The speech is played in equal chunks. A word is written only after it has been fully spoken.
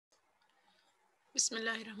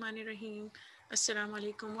Bismillahirrahmanirrahim. Assalamu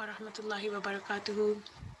alaikum wa rahmatullahi wa barakatuhu.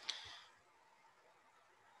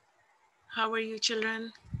 How are you,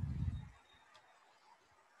 children?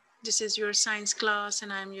 This is your science class,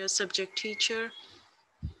 and I'm your subject teacher.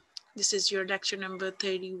 This is your lecture number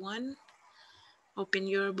 31. Open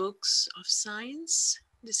your books of science.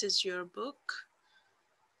 This is your book,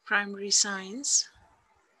 Primary Science,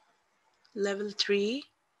 Level 3.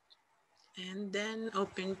 And then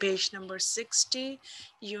open page number 60,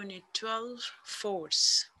 Unit 12,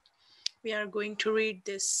 Force. We are going to read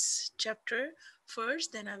this chapter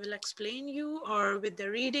first, then I will explain you, or with the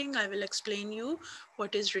reading, I will explain you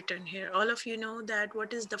what is written here. All of you know that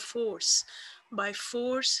what is the force. By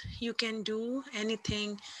force, you can do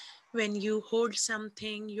anything. When you hold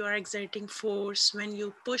something, you are exerting force. When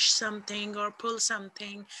you push something or pull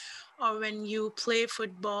something, or when you play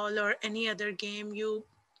football or any other game, you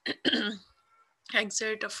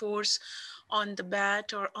exert a force on the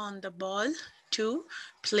bat or on the ball to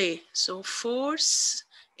play. So force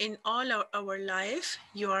in all our life,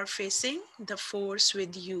 you are facing the force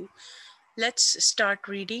with you. Let's start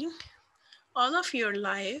reading. All of your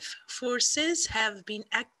life, forces have been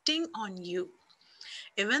acting on you.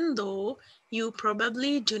 Even though you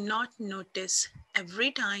probably do not notice,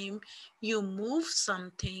 every time you move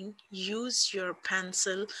something, use your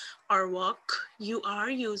pencil or walk, you are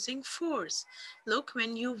using force. Look,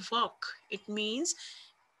 when you walk, it means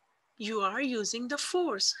you are using the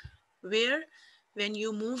force. Where when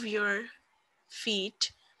you move your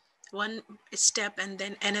feet, one step and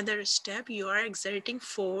then another step, you are exerting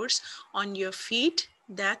force on your feet.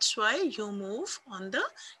 That's why you move on the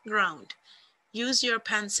ground. Use your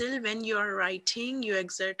pencil when you are writing. You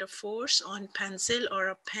exert a force on pencil or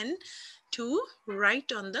a pen to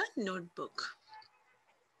write on the notebook.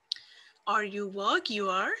 Or you walk, you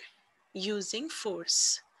are using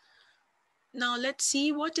force. Now let's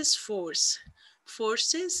see what is force.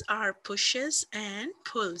 Forces are pushes and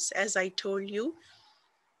pulls. As I told you,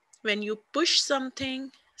 when you push something,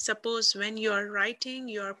 suppose when you are writing,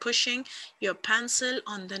 you are pushing your pencil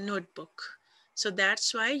on the notebook. So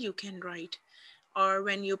that's why you can write. Or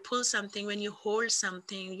when you pull something, when you hold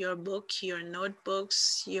something, your book, your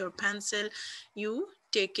notebooks, your pencil, you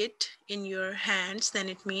take it in your hands, then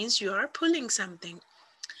it means you are pulling something.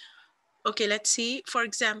 Okay, let's see. For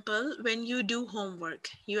example, when you do homework,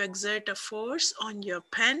 you exert a force on your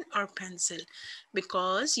pen or pencil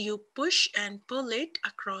because you push and pull it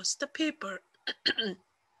across the paper.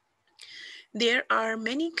 There are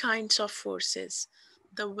many kinds of forces.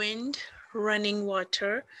 The wind, running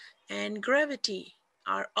water, and gravity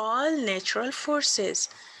are all natural forces.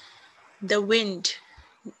 The wind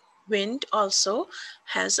also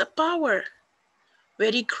has a power,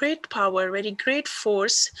 very great power, very great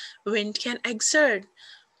force wind can exert.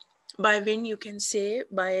 By wind, you can say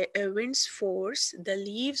by a wind's force, the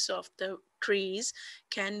leaves of the trees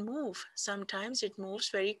can move. Sometimes it moves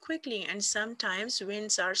very quickly, and sometimes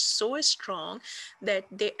winds are so strong that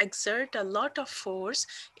they exert a lot of force.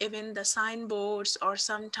 Even the signboards or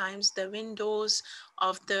sometimes the windows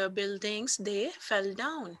of the buildings, they fell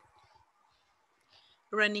down.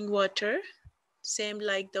 Running water, same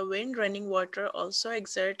like the wind, running water also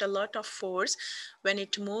exert a lot of force when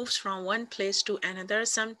it moves from one place to another.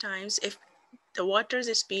 Sometimes if the water's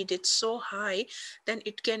speed is so high, then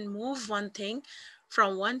it can move one thing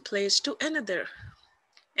from one place to another.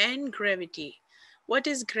 And gravity. What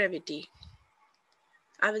is gravity?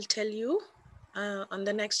 I will tell you on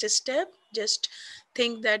the next step. Just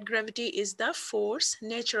think that gravity is the force,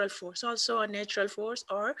 natural force, also a natural force,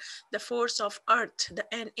 or the force of earth,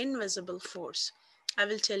 an invisible force. I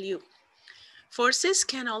will tell you. Forces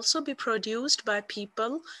can also be produced by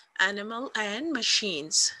people, animal, and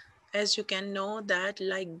machines. As you can know that,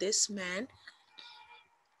 like this man,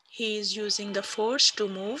 he is using the force to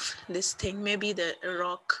move this thing, maybe the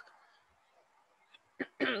rock.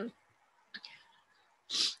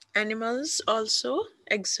 Animals also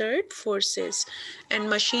exert forces and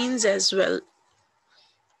machines as well.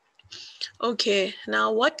 Okay,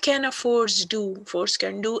 now what can a force do? Force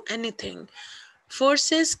can do anything.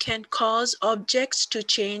 Forces can cause objects to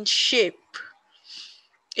change shape.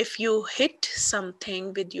 If you hit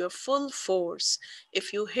something with your full force,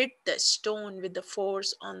 if you hit the stone with the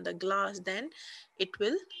force on the glass, then it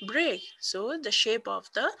will break. So the shape of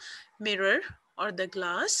the mirror or the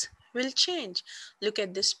glass will change. Look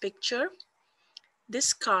at this picture.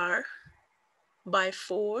 This car by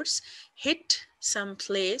force hit some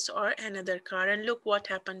place or another car, and look what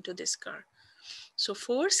happened to this car. So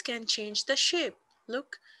force can change the shape.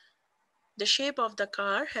 Look, the shape of the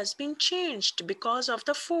car has been changed because of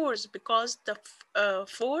the force, because the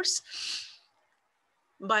force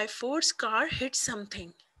by force car hit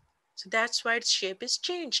something. So that's why its shape is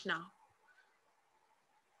changed now.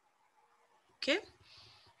 Okay.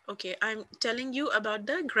 Okay, I'm telling you about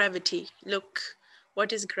the gravity. Look,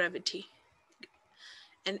 what is gravity?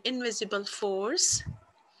 An invisible force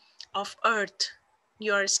of earth.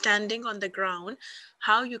 You are standing on the ground.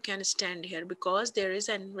 How you can stand here? Because there is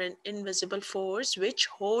an invisible force which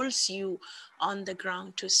holds you on the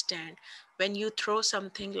ground to stand. When you throw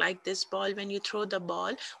something like this ball, when you throw the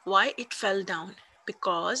ball, why it fell down?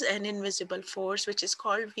 Because an invisible force which is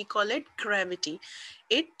called, we call it gravity.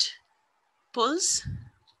 It pulls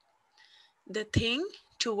the thing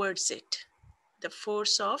towards it. The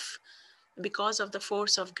force of, because of the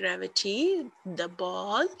force of gravity, the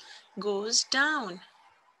ball goes down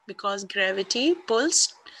because gravity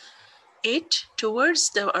pulls it towards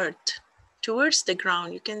the earth, towards the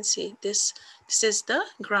ground. You can see this is the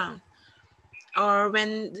ground. Or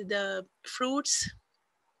when the fruits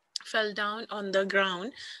fell down on the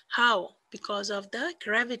ground, how? Because of the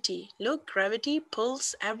gravity. Look, gravity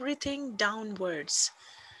pulls everything downwards.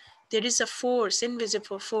 There is a force,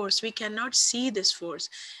 invisible force. We cannot see this force.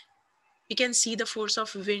 We can see the force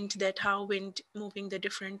of wind, that how wind moving the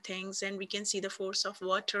different things, and we can see the force of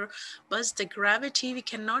water, but the gravity we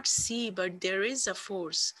cannot see, but there is a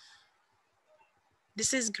force.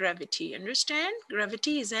 This is gravity. Understand?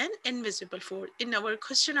 Gravity is an invisible force. In our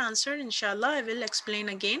question answer, inshallah, I will explain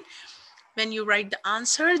again. When you write the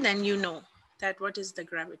answer, then you know that what is the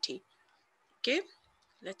gravity. Okay,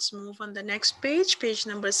 let's move on the next page, page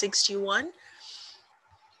number 61.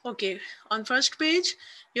 Okay, on first page,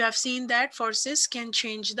 you have seen that forces can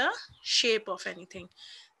change the shape of anything.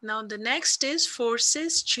 Now the next is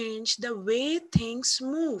forces change the way things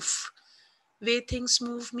move. Way things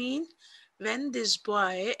move mean when this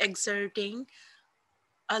boy exerting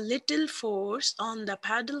a little force on the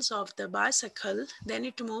pedals of the bicycle, then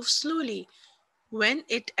it moves slowly. When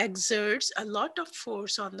it exerts a lot of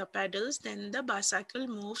force on the pedals, then the bicycle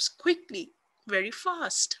moves quickly, very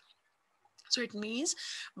fast. So it means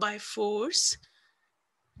by force,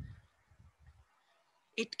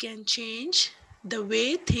 it can change the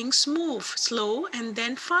way things move, slow and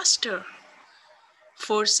then faster.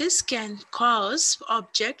 Forces can cause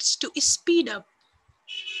objects to speed up.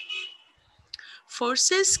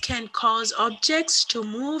 Forces can cause objects to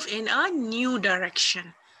move in a new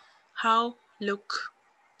direction. How? Look.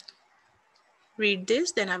 Read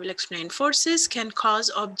this, then I will explain. Forces can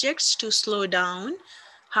cause objects to slow down.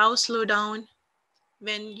 How slow down?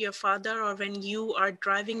 When your father or when you are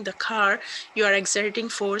driving the car, you are exerting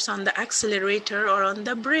force on the accelerator or on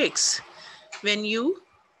the brakes. When you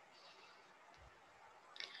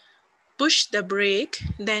push the brake,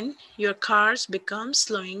 then your cars become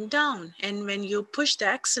slowing down. And when you push the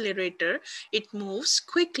accelerator, it moves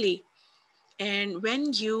quickly. And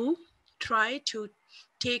when you try to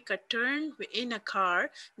take a turn in a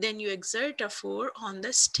car, then you exert a force on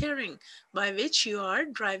the steering by which you are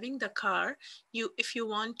driving the car. If you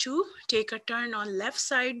want to take a turn on left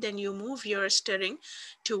side, then you move your steering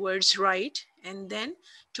towards right and then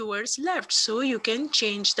towards left. So you can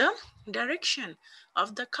change the direction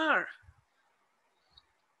of the car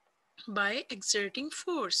by exerting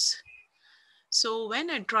force. So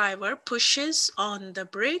when a driver pushes on the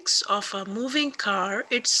brakes of a moving car,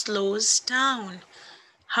 it slows down.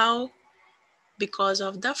 How? Because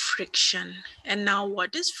of the friction. And now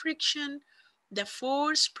what is friction? The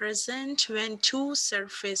force present when two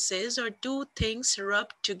surfaces or two things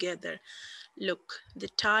rub together. Look, the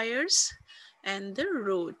tires and the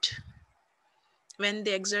road. When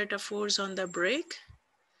they exert a force on the brake,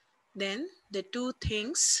 then the two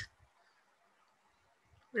things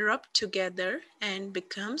rub together and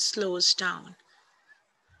become slows down.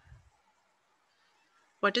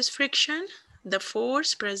 What is friction? The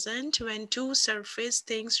force present when two surface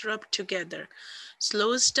things rub together,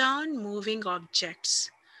 slows down moving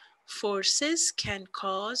objects. Forces can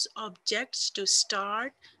cause objects to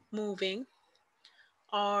start moving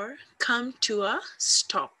or come to a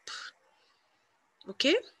stop.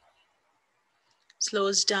 Okay?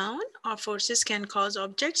 Slows down, or forces can cause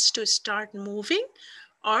objects to start moving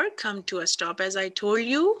or come to a stop. As I told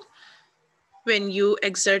you, when you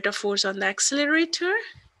exert a force on the accelerator,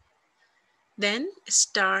 then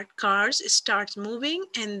cars start moving,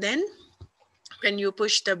 and then when you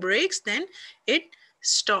push the brakes, then it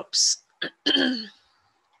stops.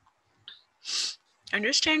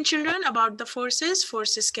 Understand, children, about the forces?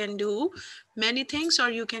 Forces can do many things,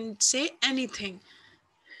 or you can say anything.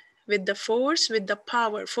 With the force, with the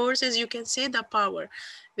power. Force is, you can say, the power.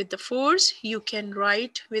 With the force, you can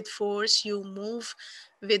write. With force, you move.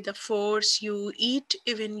 with the force you eat.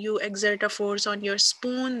 Even you exert a force on your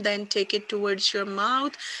spoon, then take it towards your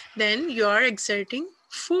mouth, then you are exerting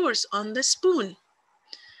force on the spoon.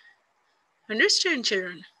 Understand,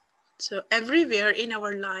 children? So everywhere in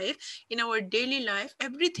our life, in our daily life,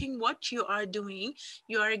 everything what you are doing,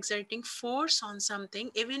 you are exerting force on something.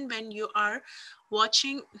 Even when you are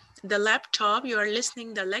watching the laptop, you are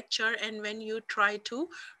listening the lecture, and when you try to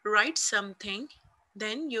write something,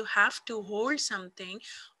 then you have to hold something,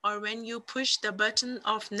 or when you push the button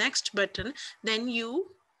of next button, then you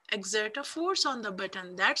exert a force on the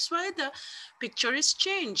button. That's why the picture is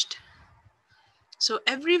changed. So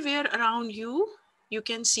everywhere around you, you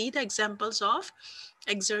can see the examples of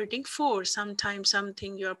exerting force. Sometimes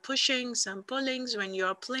something you're pushing, some pullings, when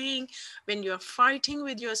you're playing, when you're fighting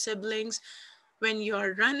with your siblings, when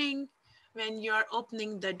you're running, when you're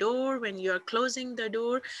opening the door, when you're closing the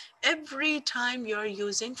door. Every time you're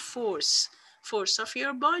using force, force of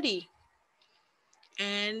your body.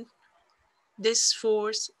 And this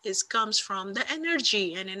force comes from the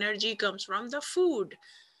energy, and energy comes from the food.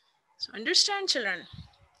 So understand, children?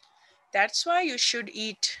 That's why you should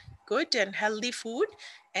eat good and healthy food,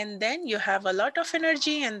 and then you have a lot of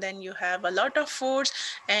energy, and then you have a lot of force,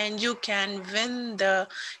 and you can win the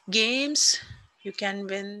games. You can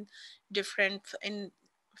win different in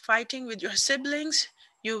fighting with your siblings.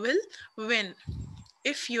 You will win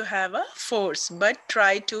if you have a force, but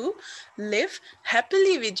try to live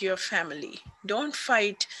happily with your family. Don't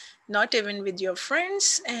fight, not even with your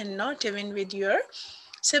friends and not even with your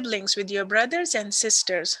siblings, with your brothers and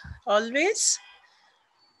sisters. Always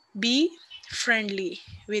be friendly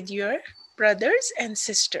with your brothers and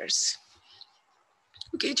sisters.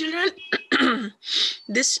 Okay, children,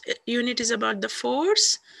 this unit is about the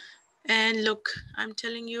force. And look, I'm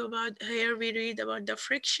telling you about, here we read about the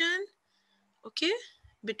friction, okay,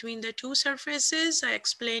 between the two surfaces. I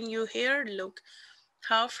explain you here, look,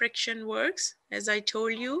 how friction works. As I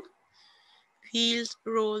told you, wheel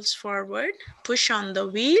rolls forward, push on the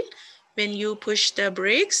wheel. When you push the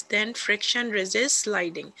brakes, then friction resists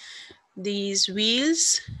sliding. These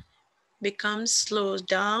wheels become slowed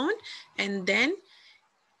down and then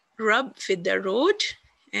rub with the road,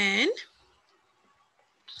 and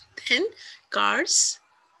then cars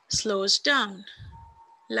slows down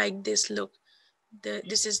like this. Look,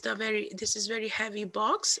 this is very heavy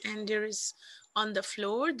box, and there is on the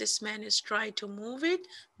floor. This man is trying to move it,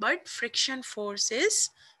 but friction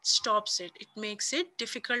forces stops it. It makes it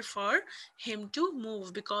difficult for him to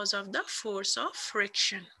move because of the force of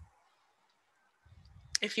friction.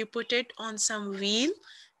 If you put it on some wheel,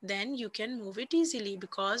 then you can move it easily,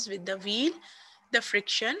 because with the wheel, the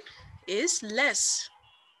friction is less.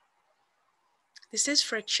 This is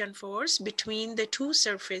friction force between the two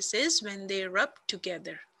surfaces when they rub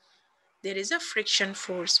together. There is a friction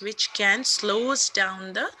force which can slows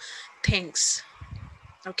down the things.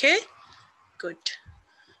 Okay, good.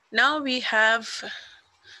 Now we have,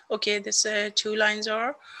 okay, this two lines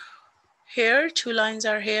are here, two lines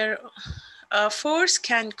are here. A force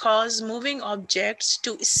can cause moving objects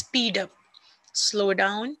to speed up, slow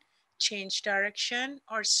down, change direction,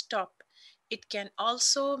 or stop. It can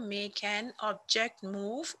also make an object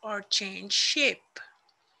move or change shape.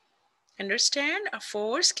 Understand? A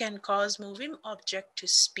force can cause moving object to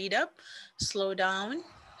speed up, slow down,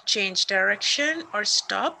 change direction, or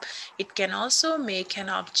stop. It can also make an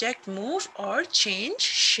object move or change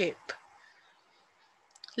shape.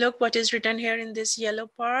 Look what is written here in this yellow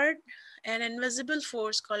part. An invisible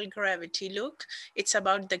force called gravity. Look, it's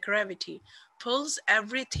about the gravity. Pulls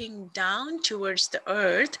everything down towards the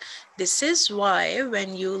earth. This is why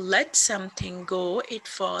when you let something go, it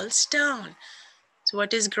falls down. So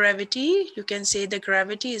what is gravity? You can say the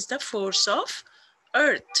gravity is the force of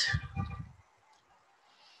earth.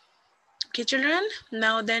 Okay, children.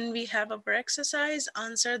 Now then we have our exercise.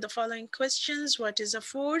 Answer the following questions. What is a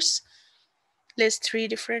force? List 3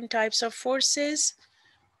 different types of forces.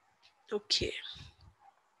 Okay.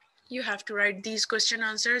 You have to write these question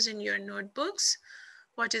answers in your notebooks.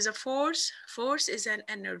 What is a force? Force is an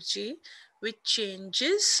energy which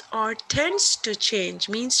changes or tends to change,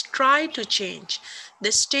 means try to change.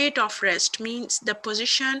 The state of rest means the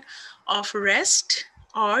position of rest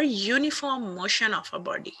or uniform motion of a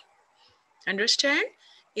body. Understand?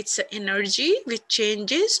 It's an energy which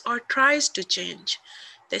changes or tries to change.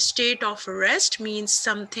 The state of rest means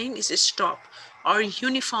something is stopped or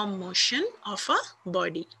uniform motion of a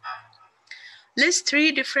body. List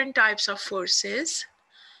 3 different types of forces.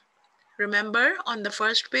 Remember, on the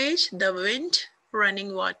first page, the wind,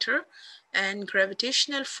 running water, and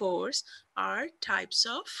gravitational force are types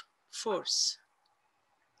of force.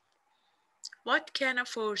 What can a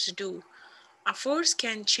force do? A force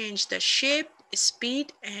can change the shape,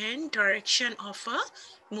 speed, and direction of a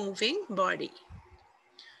moving body.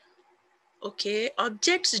 Okay,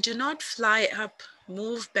 objects do not fly up,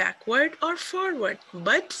 move backward or forward,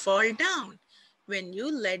 but fall down when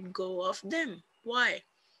you let go of them. Why?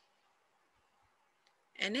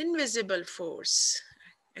 An invisible force.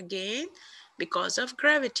 Again, because of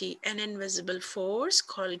gravity, an invisible force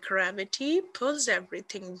called gravity pulls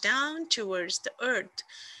everything down towards the earth.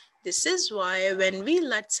 This is why when we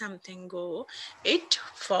let something go, it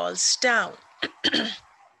falls down.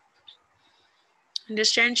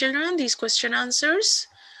 Understand, children, these question answers?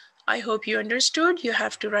 I hope you understood. You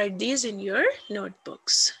have to write these in your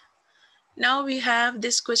notebooks. Now we have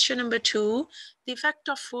this question number 2. The effect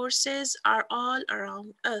of forces are all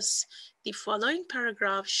around us. The following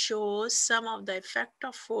paragraph shows some of the effect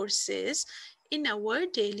of forces in our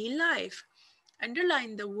daily life.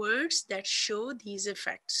 Underline the words that show these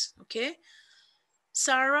effects, okay?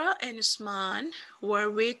 Sarah and Usman were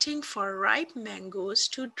waiting for ripe mangoes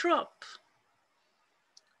to drop.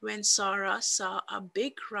 When Sarah saw a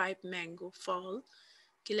big ripe mango fall,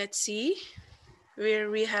 okay, let's see where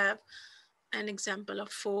we have an example of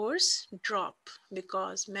force, drop,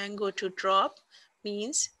 because mango to drop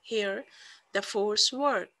means here the force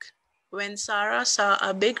work. When Sarah saw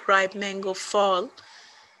a big ripe mango fall,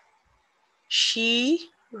 she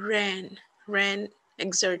ran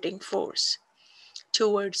exerting force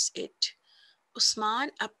towards it.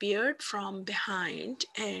 Usman appeared from behind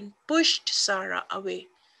and pushed Sarah away.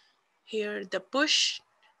 Here the push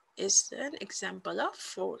is an example of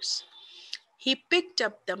force. He picked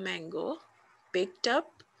up the mango, picked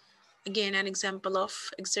up, again an example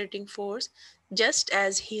of exerting force, just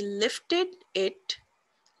as he lifted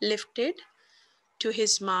to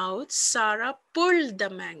his mouth, Sarah pulled the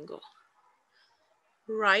mango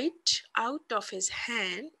right out of his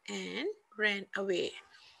hand and ran away.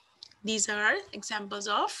 These are examples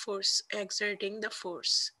of force, exerting the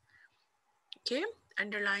force. Okay,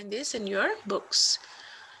 underline this in your books.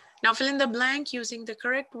 Now fill in the blank using the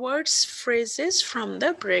correct words, phrases from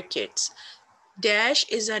the brackets. Dash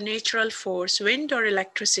is a natural force, wind or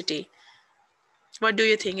electricity. What do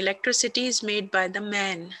you think? Electricity is made by the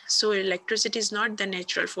man. So electricity is not the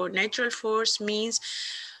natural force. Natural force means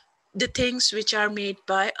the things which are made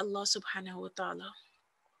by Allah subhanahu wa ta'ala.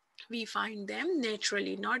 We find them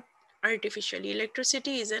naturally, not artificially.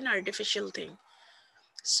 Electricity is an artificial thing.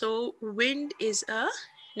 So wind is a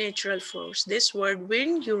natural force. This word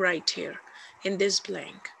wind you write here in this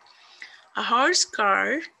blank. A horse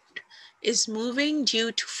cart is moving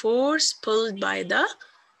due to force pulled by the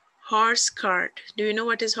horse cart. Do you know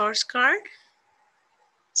what is horse cart?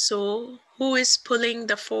 So who is pulling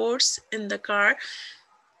the force in the car?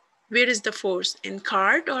 Where is the force? In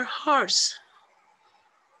cart or horse?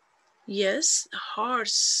 Yes,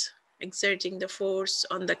 horse exerting the force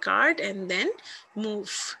on the cart and then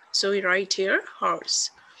move. So we write here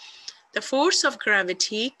horse. The force of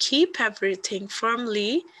gravity keep everything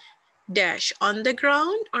firmly dash on the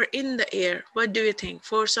ground or in the air. What do you think?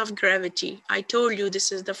 Force of gravity. I told you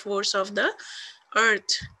this is the force of the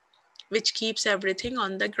earth which keeps everything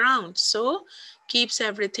on the ground. So keeps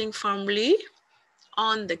everything firmly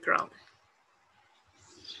on the ground.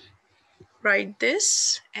 Write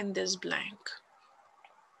this and this blank.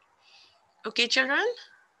 Okay, children?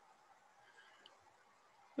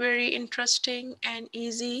 Very interesting and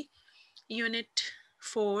easy unit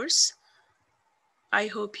force. I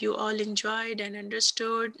hope you all enjoyed and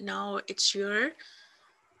understood. Now it's your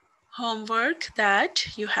homework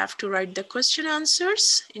that you have to write the question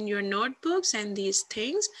answers in your notebooks and these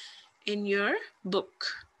things in your book.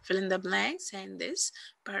 Fill in the blanks and this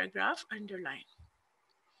paragraph underline.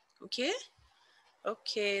 Okay?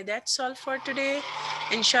 Okay, that's all for today.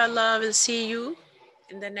 Inshallah, we'll see you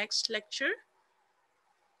in the next lecture.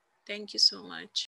 Thank you so much.